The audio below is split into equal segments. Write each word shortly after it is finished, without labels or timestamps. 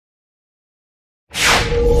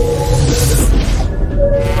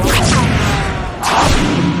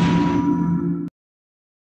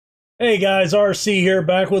Hey guys, RC here,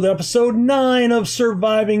 back with episode 9 of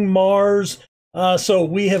Surviving Mars. So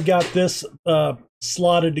we have got this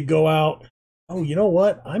slotted to go out. Oh, you know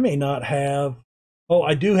what? I may not have... Oh,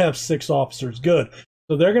 I do have 6 officers. Good.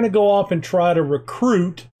 So they're going to go off and try to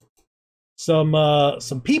recruit some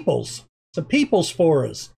peoples for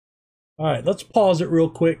us. All right, let's pause it real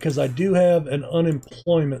quick because I do have an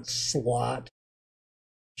unemployment slot.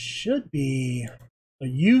 Should be a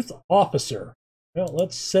youth officer. Well,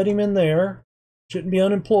 let's set him in there. Shouldn't be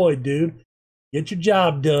unemployed, dude. Get your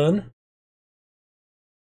job done.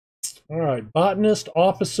 All right, botanist,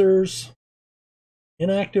 officers,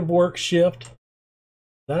 inactive work shift.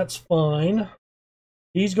 That's fine.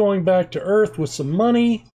 He's going back to Earth with some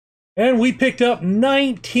money. And we picked up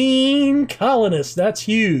 19 colonists. That's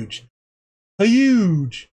huge.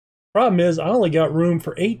 Huge. Problem is, I only got room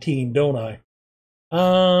for 18, don't I?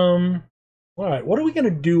 All right, what are we going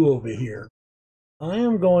to do over here? I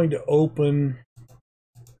am going to open,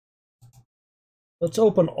 let's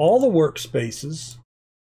open all the workspaces.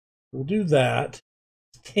 We'll do that,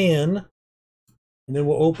 10, and then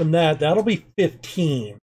we'll open that. That'll be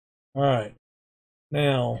 15. All right,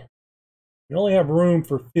 now, we only have room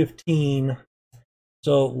for 15,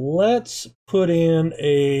 so let's put in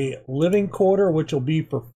a living quarter, which will be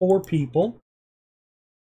for 4 people,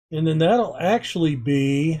 and then that'll actually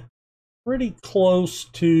be pretty close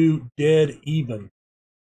to dead even.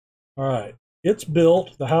 All right, it's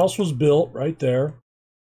built. The house was built right there.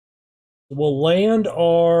 We'll land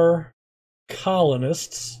our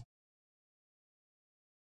colonists.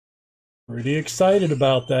 Pretty excited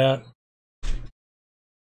about that.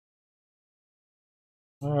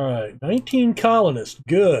 All right, 19 colonists.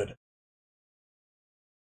 Good.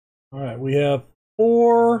 All right, we have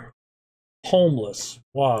 4 homeless.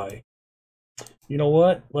 Why? You know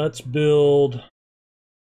what? Let's build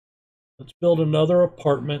another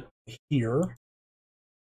apartment here.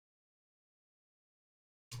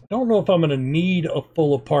 I don't know if I'm going to need a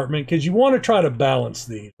full apartment because you want to try to balance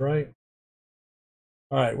these, right?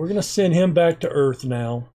 All right, we're going to send him back to Earth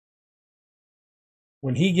now.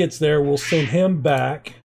 When he gets there, we'll send him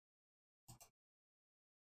back.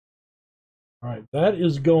 All right, that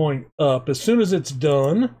is going up. As soon as it's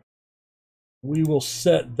done, we will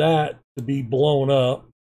set that to be blown up.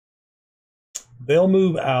 They'll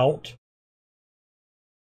move out.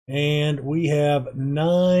 And we have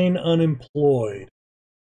 9 unemployed. Is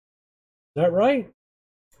that right?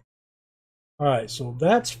 All right, so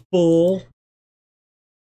that's full.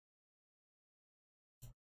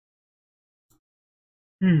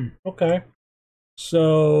 Okay.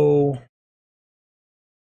 So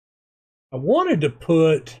I wanted to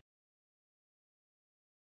put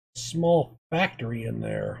a small factory in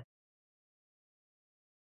there.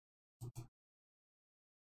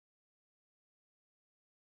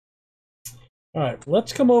 All right,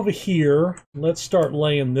 let's come over here. Let's start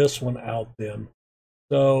laying this one out then.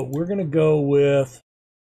 So we're going to go with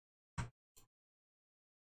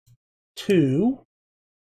 2.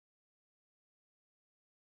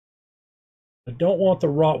 I don't want the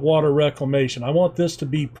water reclamation. I want this to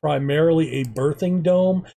be primarily a birthing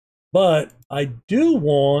dome, but I do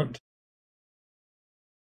want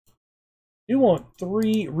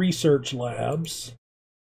 3 research labs.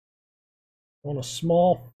 On a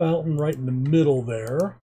small fountain right in the middle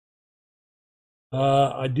there.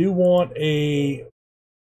 I do want a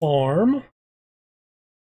farm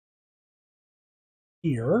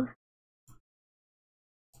here.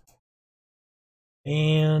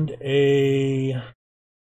 And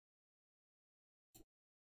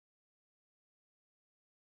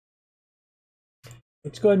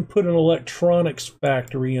let's go ahead and put an electronics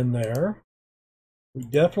factory in there. We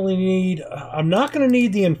definitely need, I'm not going to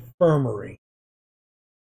need the infirmary.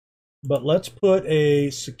 But let's put a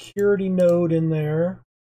security node in there.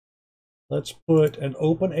 Let's put an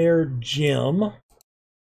open air gym.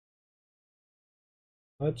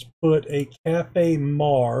 Let's put a Cafe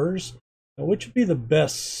Mars. Now, which would be the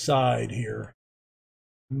best side here?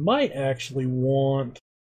 Might actually want,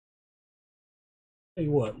 tell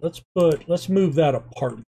you what, let's move that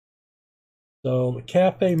apartment. So the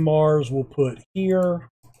Cafe Mars we'll put here.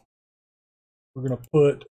 We're going to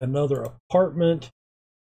put another apartment.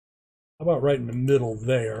 How about right in the middle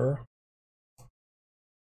there?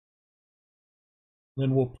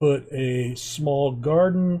 Then we'll put a small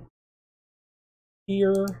garden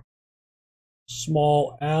here,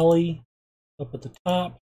 small alley up at the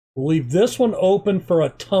top. We'll leave this one open for a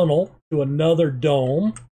tunnel to another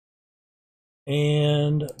dome.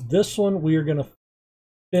 And this one we are going to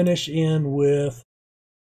finish in with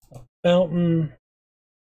a fountain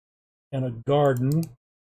and a garden.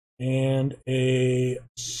 and a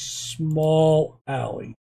small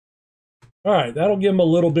alley. All right, that'll give them a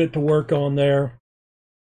little bit to work on there.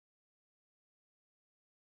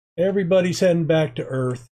 Everybody's heading back to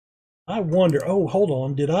Earth. I wonder, oh, hold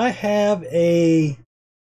on. Did I have a...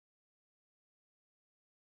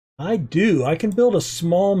 I do. I can build a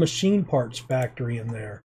small machine parts factory in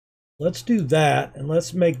there. Let's do that, and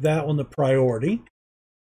let's make that one the priority.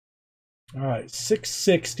 All right,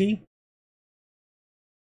 660.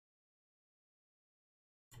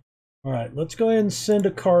 All right, let's go ahead and send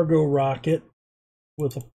a cargo rocket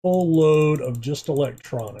with a full load of just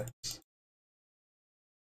electronics.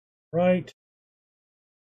 Right.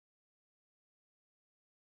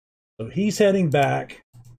 So he's heading back.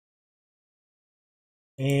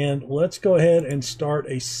 And let's go ahead and start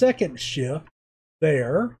a second shift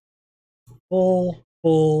there. Full.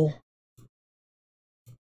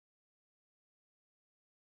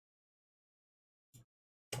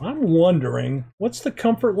 I'm wondering, what's the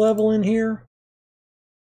comfort level in here?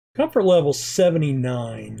 Comfort level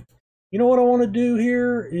 79. You know what I want to do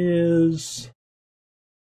here is...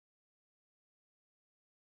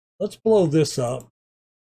 let's blow this up.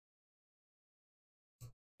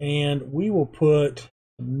 And we will put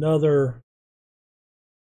another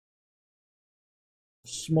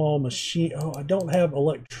small machine. Oh, I don't have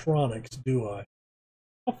electronics, do I?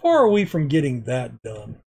 How far are we from getting that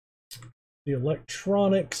done? The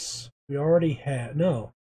electronics we already had.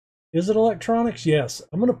 No. Is it electronics? Yes.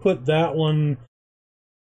 I'm going to put that one.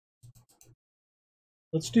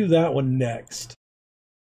 Let's do that one next.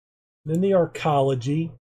 Then the arcology.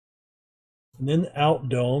 And then the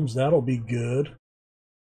outdomes. That'll be good.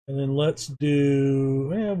 And then let's do...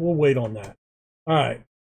 we'll wait on that. All right.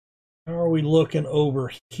 How are we looking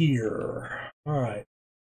over here? All right.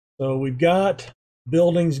 So we've got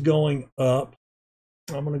buildings going up.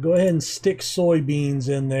 I'm going to go ahead and stick soybeans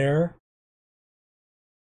in there.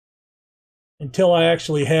 Until I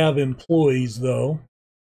actually have employees, though.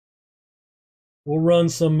 We'll run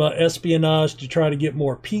some espionage to try to get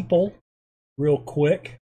more people real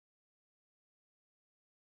quick.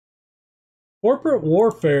 Corporate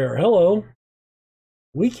warfare, hello.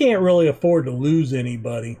 We can't really afford to lose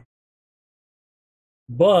anybody.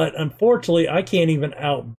 But unfortunately, I can't even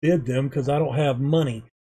outbid them because I don't have money.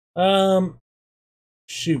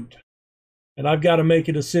 Shoot. And I've got to make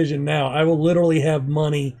a decision now. I will literally have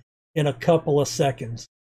money in a couple of seconds.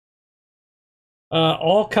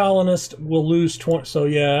 All colonists will lose 20. So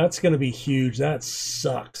yeah, that's going to be huge. That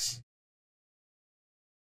sucks.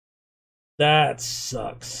 That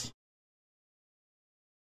sucks.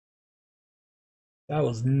 That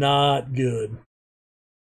was not good.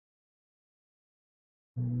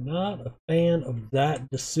 Not a fan of that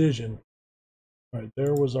decision. All right,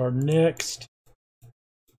 there was our next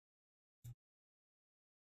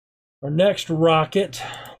rocket.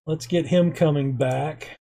 Let's get him coming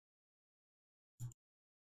back.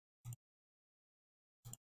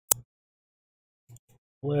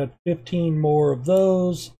 We'll add 15 more of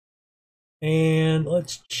those. And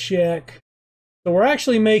let's check. So we're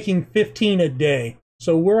actually making 15 a day.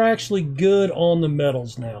 So we're actually good on the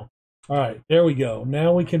metals now. All right, there we go.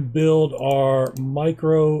 Now we can build our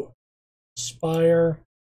micro spire.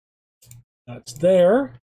 That's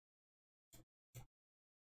there.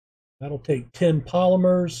 That'll take 10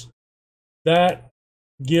 polymers. That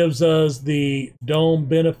gives us the dome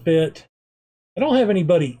benefit. I don't have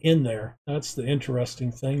anybody in there. That's the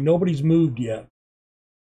interesting thing. Nobody's moved yet.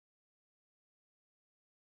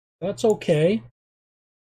 That's okay.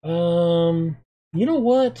 You know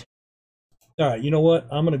what? All right, you know what?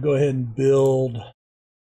 I'm going to go ahead and build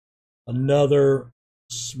another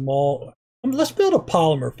small... let's build a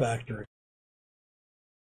polymer factory.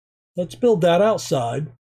 Let's build that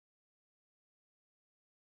outside.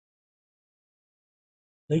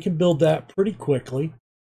 They can build that pretty quickly.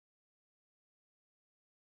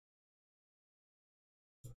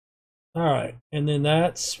 All right, and then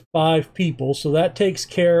that's 5 people, so that takes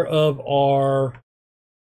care of our...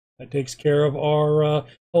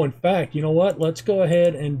 oh, in fact, you know what? Let's go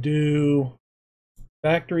ahead and do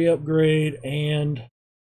factory upgrade and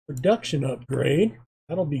production upgrade.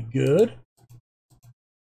 That'll be good.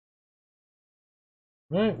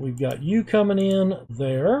 All right, we've got you coming in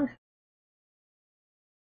there.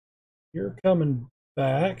 You're coming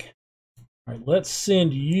back. All right, let's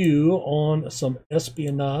send you on some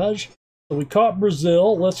espionage. So we caught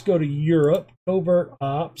Brazil. Let's go to Europe. Covert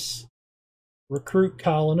ops. Recruit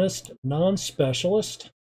colonist.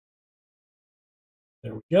 Non-specialist.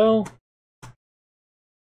 There we go.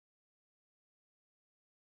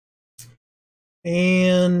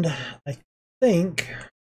 And I think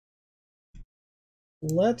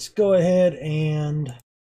let's go ahead and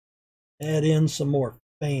add in some more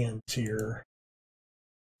fans here.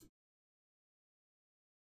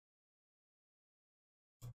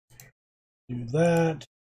 Do that.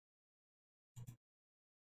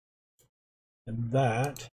 And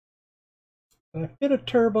that. Can I fit a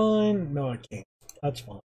turbine? No, I can't. That's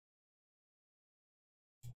fine.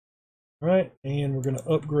 All right, and we're going to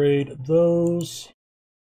upgrade those.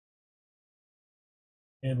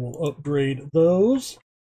 And we'll upgrade those.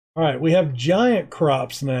 All right, we have giant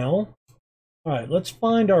crops now. All right, let's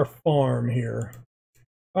find our farm here.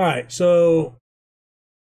 All right, so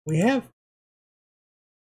we have...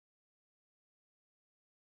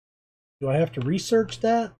 Do I have to research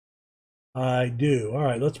that? I do. All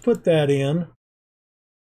right, let's put that in.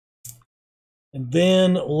 And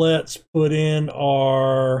then let's put in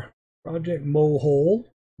our project molehole,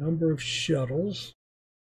 number of shuttles.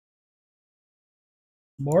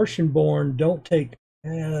 Martian-born, don't take...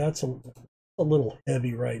 that's a little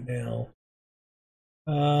heavy right now.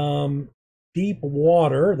 Deep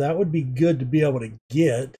water, that would be good to be able to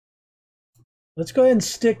get. Let's go ahead and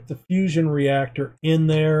stick the fusion reactor in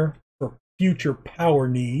there for future power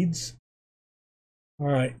needs. All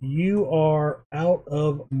right, you are out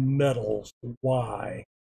of metals. Why?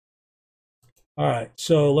 All right,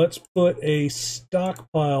 so let's put a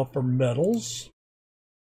stockpile for metals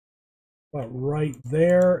right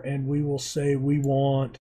there, and we will say we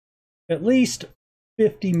want at least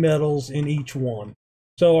 50 metals in each one.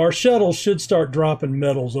 So our shuttles should start dropping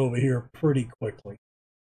metals over here pretty quickly.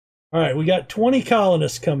 All right, we got 20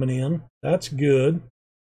 colonists coming in. That's good.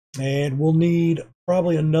 And we'll need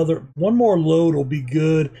probably one more load will be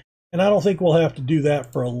good. And I don't think we'll have to do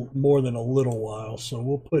that for more than a little while. So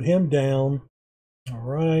we'll put him down. All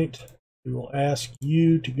right. We will ask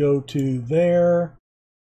you to go to there.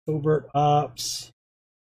 Covert Ops.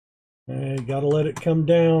 Got to let it come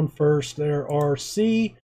down first there,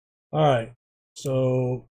 RC. All right.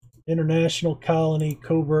 So International Colony,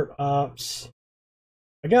 Covert Ops.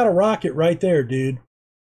 I got a rocket right there, dude.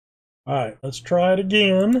 All right, let's try it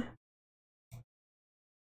again.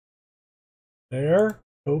 There,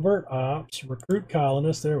 Covert Ops, Recruit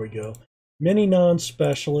Colonists, there we go. Mini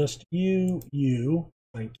Non-Specialist, you,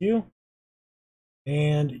 thank you.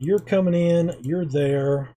 And you're coming in, you're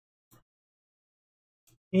there.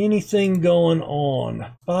 Anything going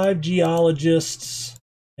on? 5 geologists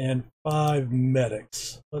and 5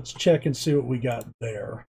 medics. Let's check and see what we got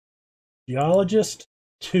there. Geologist,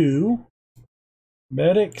 2.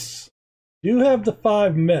 Medics, do have the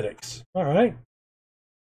 5 medics. All right.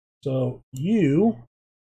 So we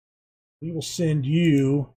will send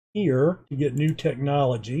you here to get new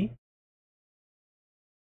technology.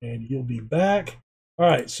 And you'll be back. All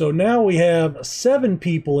right, so now we have 7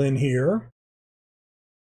 people in here.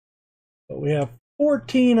 But we have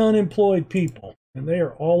 14 unemployed people. And they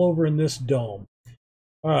are all over in this dome.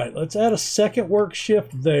 All right, let's add a second work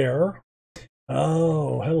shift there.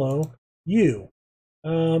 Oh, hello. You.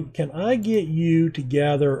 Can I get you to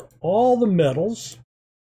gather all the metals?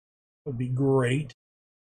 That would be great.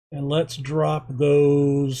 And let's drop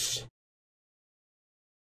those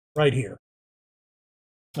right here.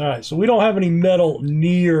 All right, so we don't have any metal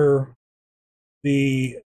near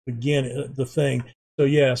the thing. So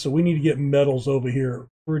yeah, so we need to get metals over here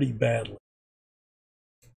pretty badly.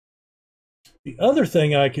 The other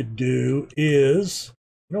thing I could do is,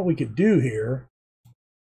 you know what we could do here?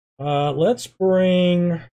 Let's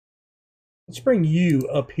bring you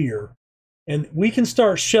up here, and we can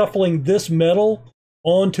start shuffling this metal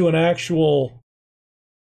onto an actual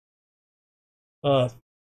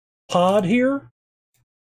pod here,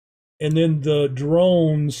 and then the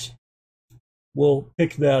drones will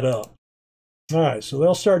pick that up. All right, so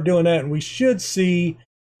they'll start doing that, and we should see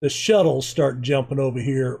the shuttles start jumping over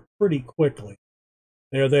here pretty quickly.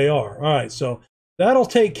 There they are. All right, so that'll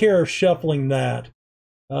take care of shuffling that.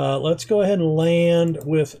 Let's go ahead and land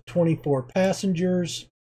with 24 passengers.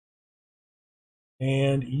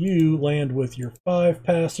 And you land with your 5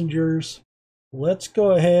 passengers. Let's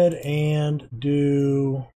go ahead and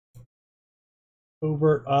do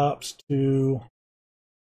Covert Ops to...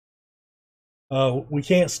 we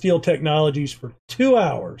can't steal technologies for 2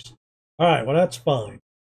 hours. All right, well, that's fine.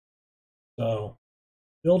 So,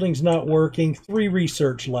 building's not working. 3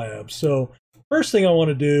 research labs. So, first thing I want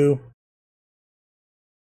to do,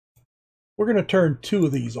 we're going to turn 2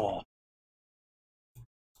 of these off.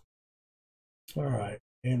 All right,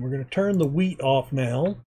 and we're going to turn the wheat off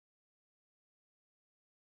now.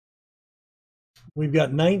 We've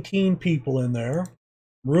got 19 people in there.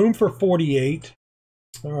 Room for 48.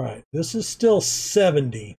 All right, this is still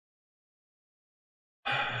 70.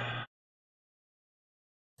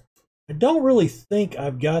 I don't really think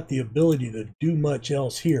I've got the ability to do much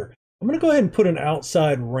else here. I'm going to go ahead and put an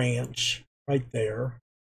outside ranch right there.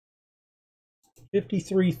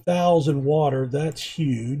 53,000 water, that's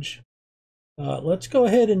huge. Let's go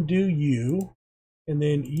ahead and do you. And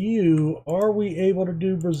then you, are we able to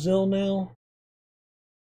do Brazil now?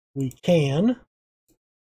 We can.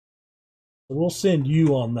 So we'll send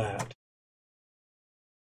you on that.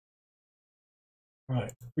 All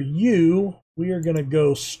right, for you, we are going to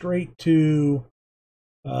go straight to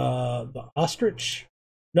the ostrich.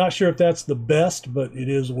 Not sure if that's the best, but it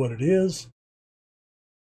is what it is.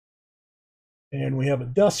 And we have a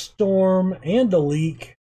dust storm and a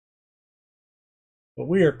leak. But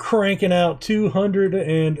we are cranking out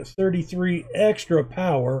 233 extra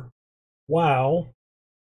power. Wow.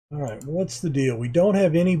 All right, what's the deal? We don't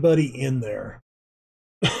have anybody in there.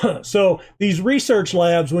 So these research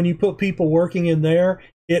labs, when you put people working in there,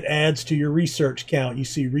 it adds to your research count. You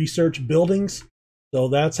see research buildings. So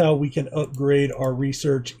that's how we can upgrade our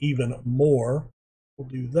research even more. We'll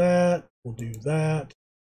do that. We'll do that.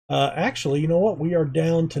 Actually, you know what? We are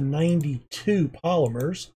down to 92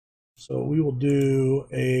 polymers. So we will do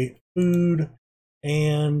a food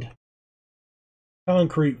and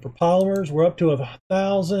concrete for polymers. We're up to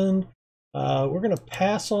 1,000. We're going to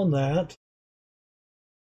pass on that.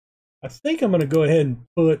 I think I'm going to go ahead and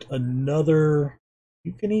put another,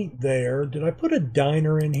 you can eat there. Did I put a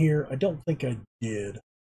diner in here? I don't think I did.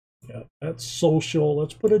 Yeah, that's social.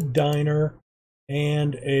 Let's put a diner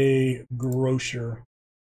and a grocer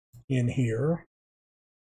in here.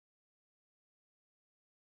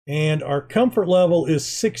 And our comfort level is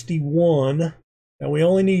 61. And we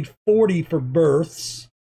only need 40 for births.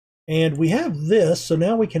 And we have this, so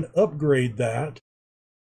now we can upgrade that.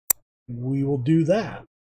 We will do that.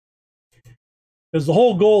 Because the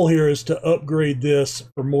whole goal here is to upgrade this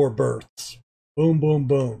for more births. Boom, boom,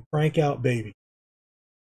 boom. Crank out, baby.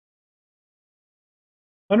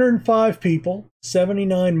 105 people,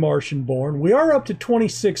 79 Martian-born. We are up to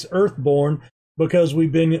 26 Earth-born because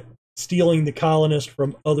we've been stealing the colonists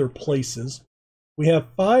from other places. We have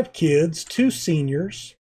 5 kids, 2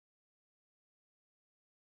 seniors.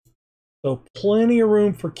 So plenty of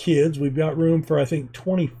room for kids. We've got room for, I think,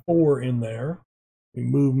 24 in there. We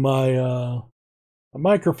move my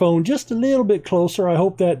microphone just a little bit closer. I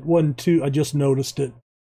hope that wasn't too, I just noticed it.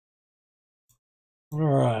 All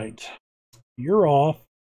right, you're off.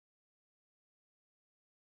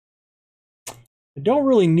 I don't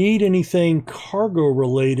really need anything cargo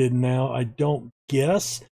related now, I don't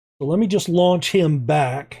guess. So let me just launch him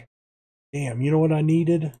back. Damn, you know what I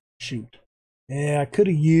needed? Shoot. Yeah, I could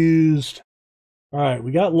have used... All right,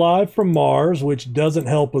 we got live from Mars, which doesn't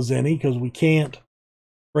help us any because we can't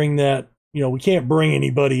bring that, you know, we can't bring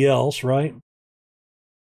anybody else, right?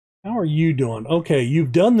 How are you doing? Okay,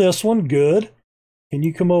 you've done this one, good. Can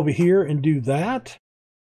you come over here and do that?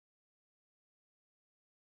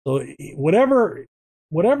 So whatever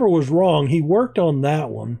was wrong, he worked on that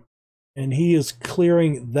one, and he is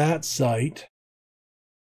clearing that site.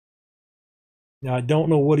 Now, I don't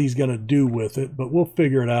know what he's going to do with it, but we'll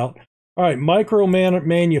figure it out. All right, micro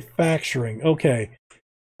manufacturing. Okay,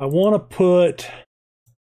 I want to put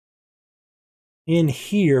in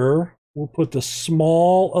here, we'll put the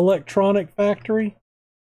small electronic factory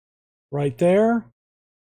right there.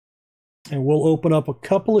 And we'll open up a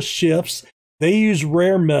couple of shifts. They use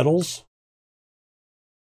rare metals.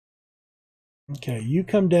 Okay, you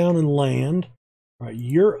come down and land. All right,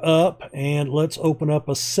 you're up, and let's open up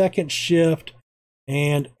a second shift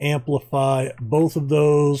and amplify both of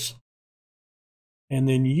those. And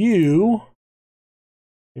then you,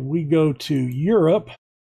 and we go to Europe,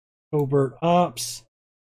 covert ops,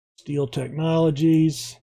 steel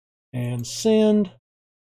technologies, and send.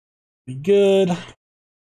 Be good.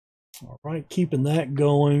 All right, keeping that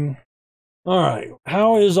going. All right,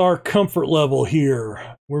 how is our comfort level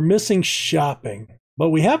here? We're missing shopping, but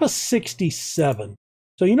we have a 67.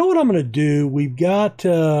 So you know what I'm going to do? We've got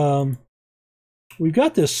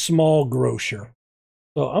this small grocer.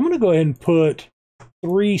 So I'm going to go ahead and put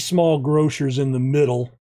 3 small grocers in the middle.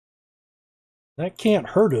 That can't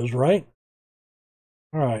hurt us, right?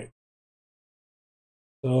 All right.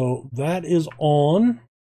 So that is on.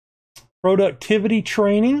 Productivity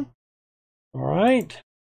training. All right.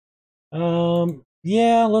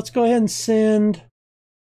 Yeah, let's go ahead and send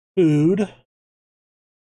food.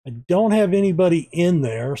 I don't have anybody in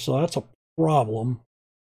there, so that's a problem.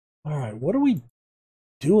 All right, what are we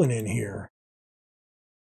doing in here?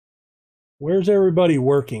 Where's everybody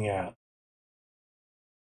working at?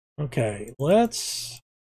 Okay, I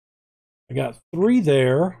got 3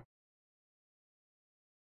 there.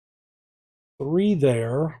 3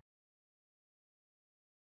 there.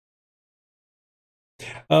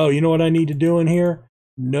 Oh, you know what I need to do in here?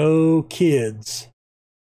 No kids.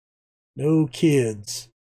 No kids.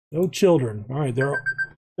 No children. All right, there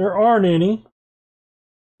aren't any,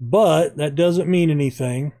 but that doesn't mean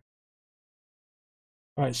anything.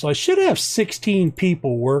 All right, so I should have 16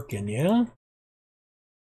 people working, yeah?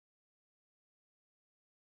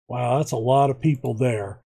 Wow, that's a lot of people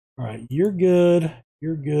there. All right, you're good.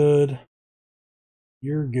 You're good.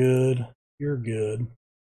 You're good. You're good.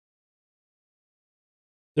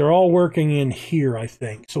 They're all working in here, I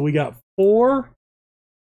think. So we got 4.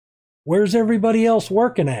 Where's everybody else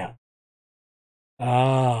working at?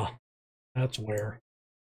 Ah, that's where.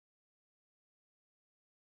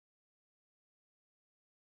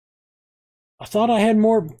 I thought I had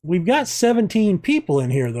more. We've got 17 people in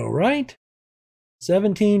here, though, right?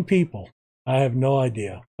 17 people. I have no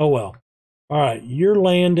idea. Oh, well. All right. You're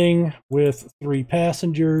landing with 3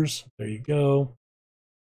 passengers. There you go.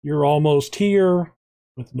 You're almost here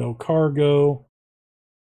with no cargo.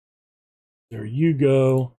 There you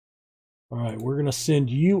go. All right. We're going to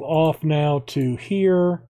send you off now to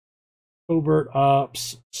here. Covert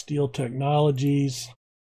Ops, Steel Technologies.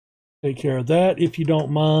 Take care of that if you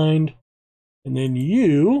don't mind. And then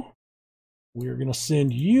we're going to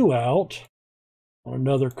send you out on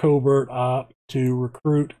another covert op to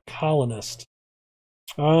recruit colonists.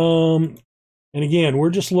 And again,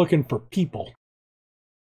 we're just looking for people.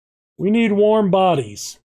 We need warm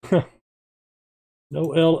bodies.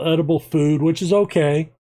 No edible food, which is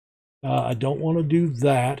okay. I don't want to do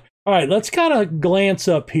that. All right, let's kind of glance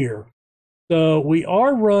up here. So we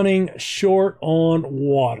are running short on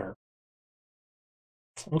water.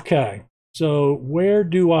 Okay, so where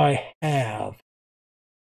do I have?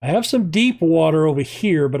 I have some deep water over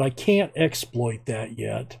here, but I can't exploit that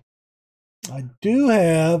yet. I do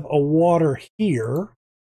have a water here.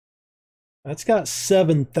 That's got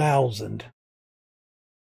 7,000.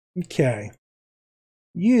 Okay.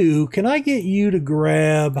 Can I get you to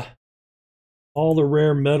grab all the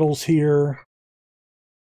rare metals here?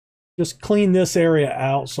 Just clean this area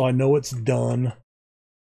out so I know it's done.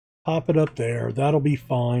 Pop it up there. That'll be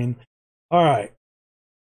fine. All right.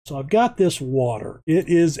 So I've got this water. It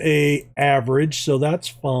is a average, so that's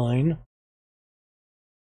fine.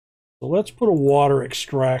 So let's put a water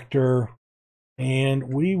extractor,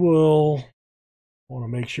 and we will. I want to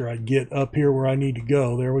make sure I get up here where I need to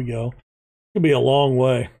go. There we go. Could be a long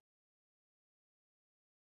way.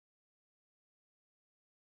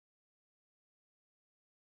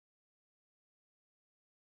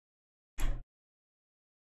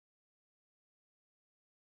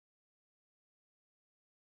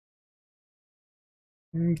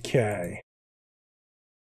 Okay.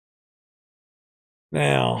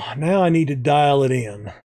 Now I need to dial it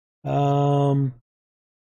in. Um,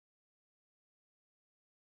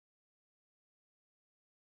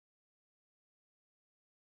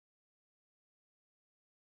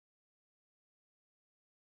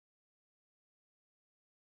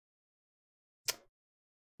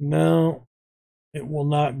 no, it will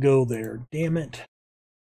not go there. Damn it.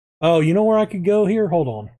 Oh, you know where I could go here? Hold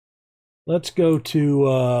on. Let's go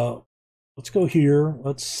to let's go here.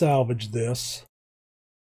 Let's salvage this.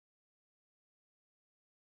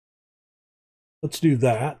 Let's do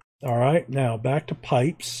that. All right. Now back to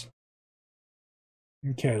pipes.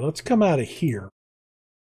 Okay, let's come out of here.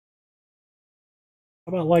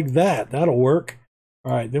 How about like that? That'll work.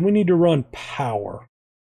 All right, then we need to run power.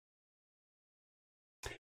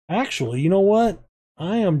 Actually, you know what?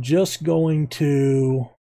 I am just going to.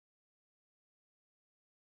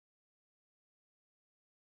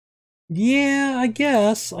 Yeah, I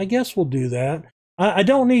guess. I guess we'll do that. I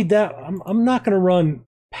don't need that. I'm not going to run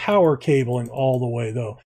power cabling all the way,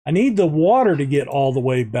 though. I need the water to get all the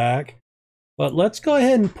way back. But let's go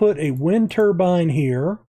ahead and put a wind turbine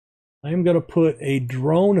here. I'm going to put a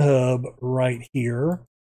drone hub right here.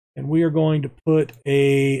 And we are going to put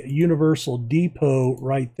a universal depot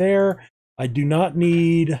right there. I do not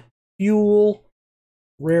need fuel,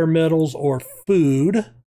 rare metals, or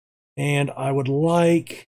food. And I would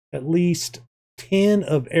like at least 10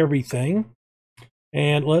 of everything.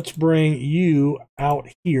 And let's bring you out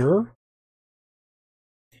here.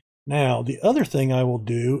 Now, the other thing I will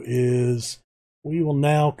do is we will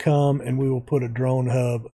now come and we will put a drone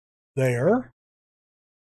hub there.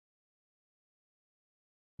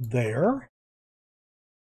 There.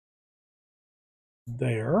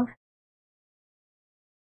 There.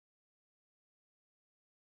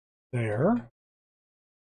 There.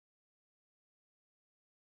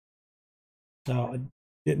 No, it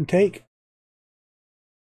didn't take.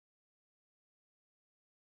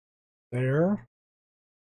 There.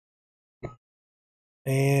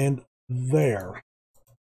 And there.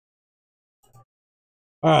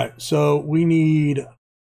 All right, so we need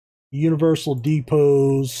universal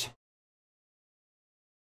depots.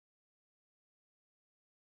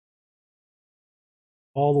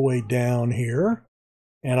 All the way down here.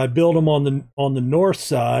 And I build them on the north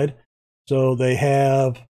side so they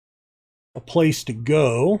have a place to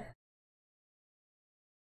go.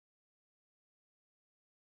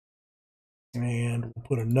 And we'll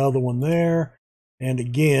put another one there. And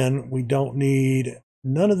again, we don't need,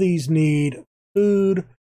 none of these need food,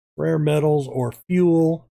 rare metals, or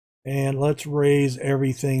fuel. And let's raise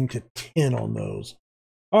everything to 10 on those.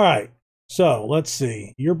 All right, so let's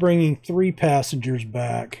see. You're bringing 3 passengers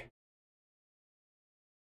back.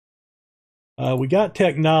 We got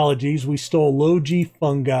technologies. We stole low G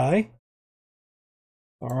fungi.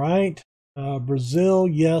 All right. Brazil,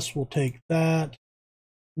 yes, we'll take that.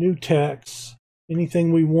 New techs.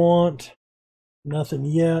 Anything we want? Nothing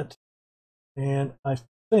yet. And I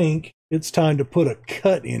think it's time to put a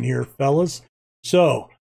cut in here, fellas. So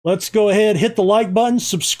let's go ahead, hit the like button,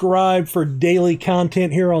 subscribe for daily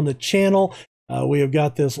content here on the channel. We have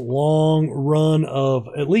got this long run of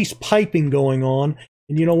at least piping going on.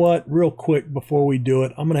 And you know what? Real quick before we do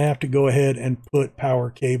it, I'm going to have to go ahead and put power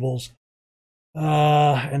cables.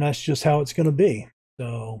 And that's just how it's going to be.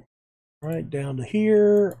 So right down to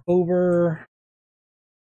here, over,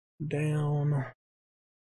 down,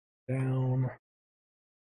 down.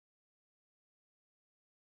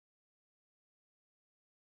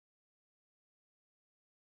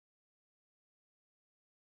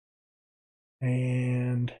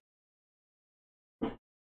 And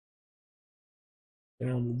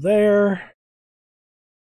down to there.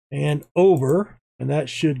 And over. And that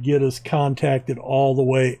should get us contacted all the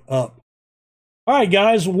way up. All right,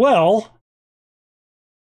 guys. Well,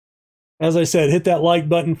 as I said, hit that like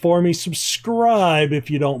button for me. Subscribe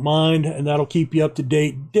if you don't mind, and that'll keep you up to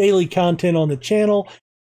date. Daily content on the channel.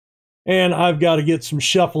 And I've got to get some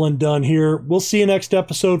shuffling done here. We'll see you next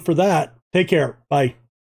episode for that. Take care. Bye.